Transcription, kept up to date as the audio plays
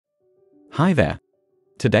Hi there!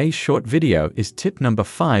 Today's short video is tip number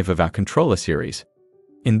 5 of our controller series.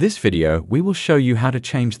 In this video, we will show you how to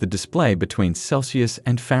change the display between Celsius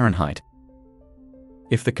and Fahrenheit.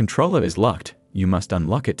 If the controller is locked, you must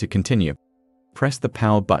unlock it to continue. Press the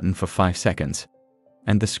power button for 5 seconds,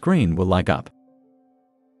 and the screen will light up.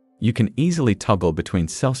 You can easily toggle between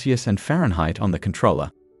Celsius and Fahrenheit on the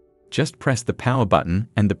controller. Just press the power button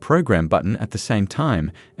and the program button at the same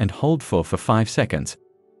time and hold for 5 seconds.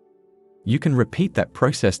 You can repeat that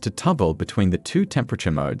process to toggle between the two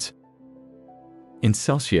temperature modes. In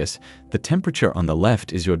Celsius, the temperature on the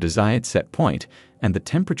left is your desired set point, and the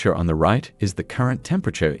temperature on the right is the current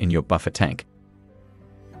temperature in your buffer tank.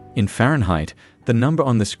 In Fahrenheit, the number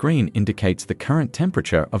on the screen indicates the current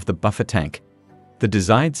temperature of the buffer tank. The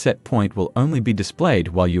desired set point will only be displayed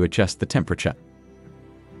while you adjust the temperature.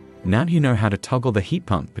 Now you know how to toggle the heat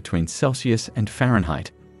pump between Celsius and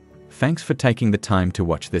Fahrenheit. Thanks for taking the time to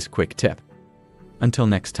watch this quick tip. Until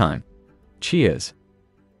next time, cheers!